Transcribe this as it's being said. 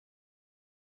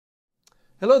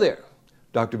Hello there.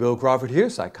 Dr. Bill Crawford here,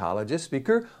 psychologist,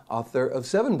 speaker, author of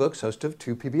 7 books, host of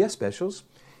 2 PBS specials.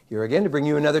 Here again to bring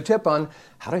you another tip on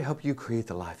how to help you create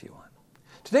the life you want.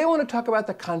 Today I want to talk about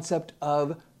the concept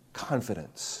of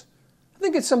confidence. I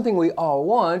think it's something we all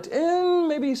want, and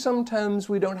maybe sometimes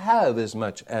we don't have as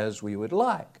much as we would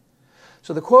like.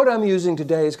 So the quote I'm using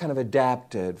today is kind of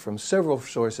adapted from several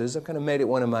sources. I've kind of made it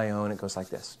one of my own. It goes like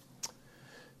this.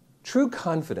 True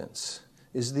confidence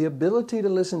is the ability to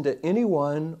listen to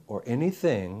anyone or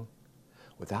anything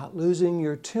without losing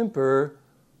your temper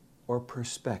or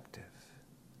perspective.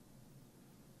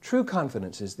 True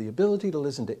confidence is the ability to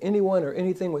listen to anyone or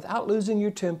anything without losing your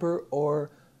temper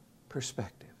or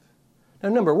perspective. Now,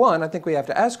 number one, I think we have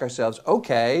to ask ourselves,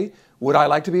 okay, would I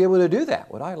like to be able to do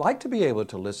that? Would I like to be able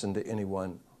to listen to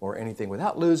anyone or anything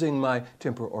without losing my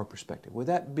temper or perspective? Would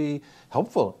that be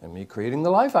helpful in me creating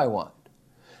the life I want?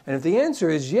 And if the answer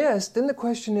is yes, then the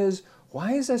question is,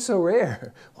 why is that so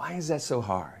rare? Why is that so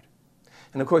hard?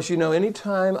 And of course, you know,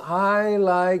 anytime I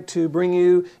like to bring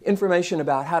you information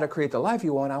about how to create the life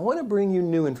you want, I want to bring you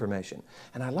new information.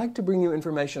 And I like to bring you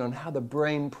information on how the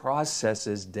brain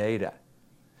processes data.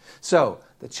 So,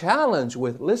 the challenge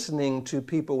with listening to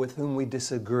people with whom we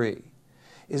disagree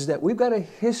is that we've got a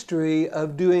history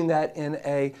of doing that in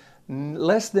a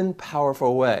less than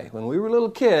powerful way. When we were little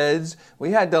kids,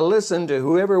 we had to listen to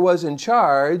whoever was in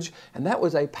charge, and that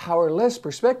was a powerless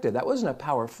perspective. That wasn't a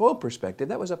powerful perspective,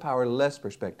 that was a powerless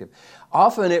perspective.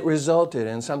 Often it resulted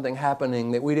in something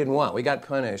happening that we didn't want. We got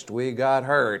punished, we got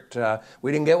hurt,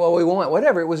 we didn't get what we want,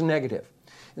 whatever, it was negative.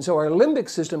 And so our limbic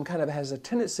system kind of has a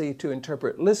tendency to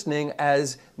interpret listening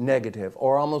as negative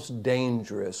or almost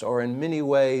dangerous or in many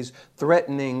ways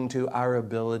threatening to our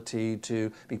ability to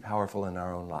be powerful in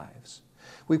our own lives.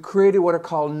 We've created what are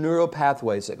called neural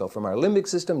pathways that go from our limbic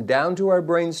system down to our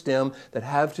brain stem that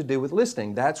have to do with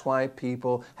listening. That's why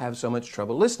people have so much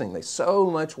trouble listening. They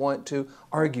so much want to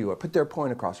argue or put their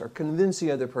point across or convince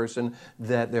the other person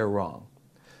that they're wrong.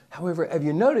 However, have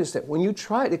you noticed that when you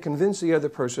try to convince the other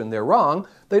person they're wrong,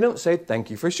 they don't say, thank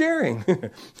you for sharing.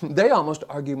 They almost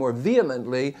argue more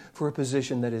vehemently for a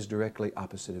position that is directly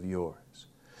opposite of yours.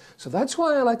 So that's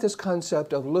why I like this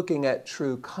concept of looking at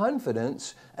true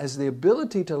confidence as the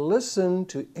ability to listen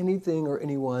to anything or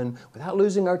anyone without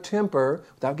losing our temper,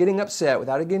 without getting upset,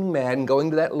 without getting mad and going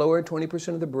to that lower 20%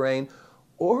 of the brain,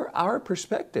 or our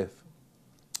perspective.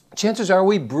 Chances are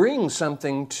we bring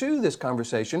something to this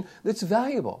conversation that's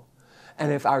valuable.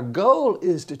 And if our goal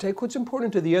is to take what's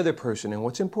important to the other person and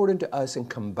what's important to us and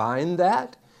combine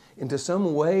that into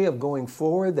some way of going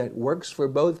forward that works for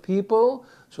both people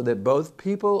so that both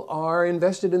people are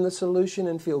invested in the solution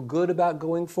and feel good about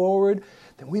going forward,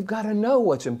 then we've got to know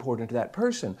what's important to that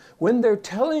person. When they're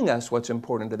telling us what's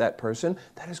important to that person,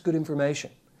 that is good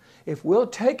information. If we'll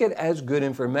take it as good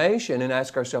information and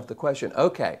ask ourselves the question,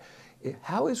 okay,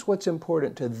 how is what's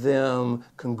important to them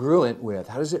congruent with?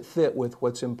 How does it fit with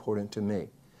what's important to me?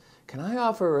 Can I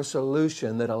offer a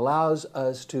solution that allows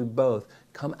us to both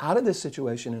come out of this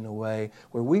situation in a way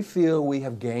where we feel we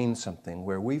have gained something,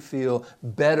 where we feel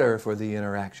better for the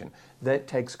interaction? That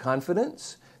takes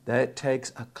confidence, that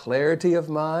takes a clarity of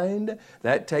mind,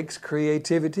 that takes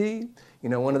creativity. You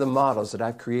know, one of the models that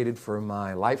I've created for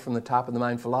my Life from the Top of the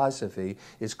Mind philosophy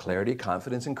is clarity,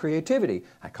 confidence, and creativity.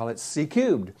 I call it C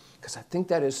cubed because I think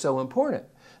that is so important.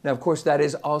 Now, of course, that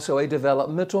is also a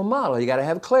developmental model. You got to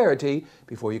have clarity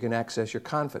before you can access your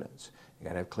confidence. You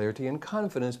got to have clarity and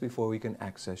confidence before we can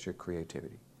access your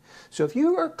creativity. So if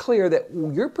you are clear that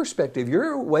your perspective,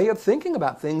 your way of thinking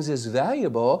about things is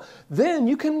valuable, then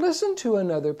you can listen to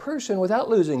another person without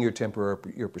losing your temper or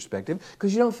your perspective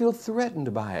because you don't feel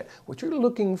threatened by it. What you're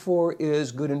looking for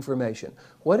is good information.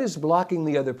 What is blocking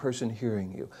the other person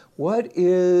hearing you? What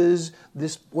is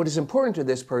important to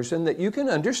this person that you can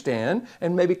understand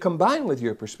and maybe combine with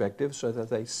your perspective so that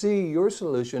they see your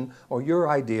solution or your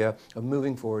idea of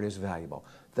moving forward as valuable?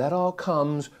 That all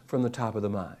comes from the top of the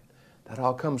mind. That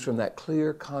all comes from that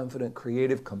clear, confident,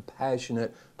 creative,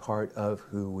 compassionate part of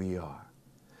who we are.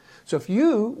 So if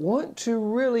you want to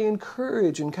really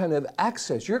encourage and kind of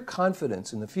access your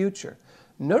confidence in the future,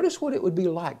 notice what it would be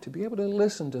like to be able to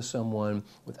listen to someone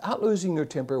without losing your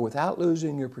temper, without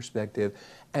losing your perspective,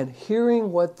 and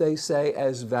hearing what they say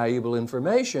as valuable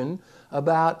information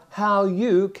about how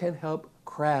you can help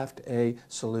craft a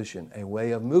solution, a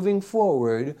way of moving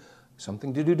forward,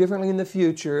 something to do differently in the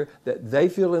future that they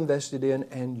feel invested in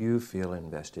and you feel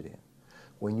invested in.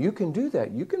 When you can do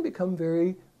that, you can become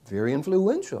very, very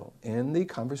influential in the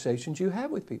conversations you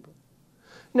have with people.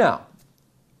 Now,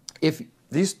 if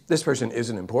this person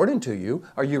isn't important to you,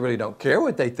 or you really don't care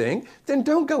what they think, then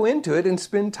don't go into it and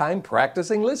spend time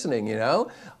practicing listening, you know?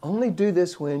 Only do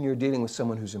this when you're dealing with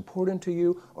someone who's important to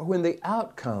you or when the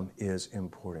outcome is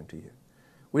important to you.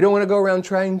 We don't want to go around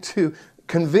trying to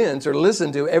convince or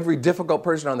listen to every difficult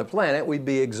person on the planet. We'd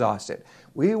be exhausted.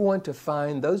 We want to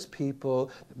find those people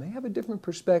that may have a different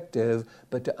perspective,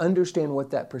 but to understand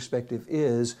what that perspective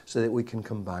is so that we can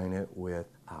combine it with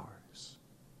ours.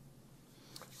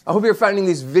 I hope you're finding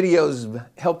these videos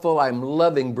helpful. I'm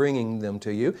loving bringing them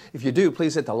to you. If you do,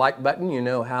 please hit the like button. You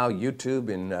know how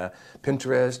YouTube and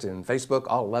Pinterest and Facebook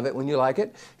all love it when you like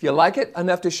it. If you like it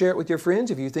enough to share it with your friends,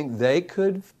 if you think they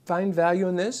could find value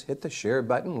in this, hit the share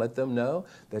button. Let them know.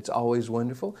 That's always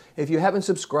wonderful. If you haven't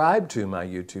subscribed to my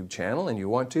YouTube channel and you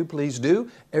want to, please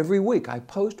do. Every week I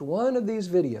post one of these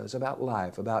videos about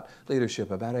life, about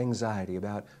leadership, about anxiety,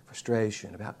 about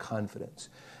frustration, about confidence.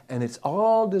 And it's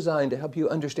all designed to help you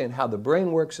understand how the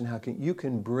brain works and how you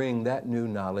can bring that new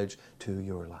knowledge to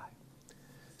your life.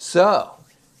 So,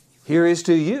 here is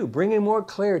to you, bringing more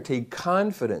clarity,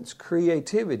 confidence,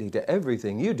 creativity to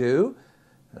everything you do.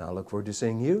 And I'll look forward to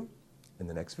seeing you in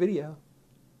the next video.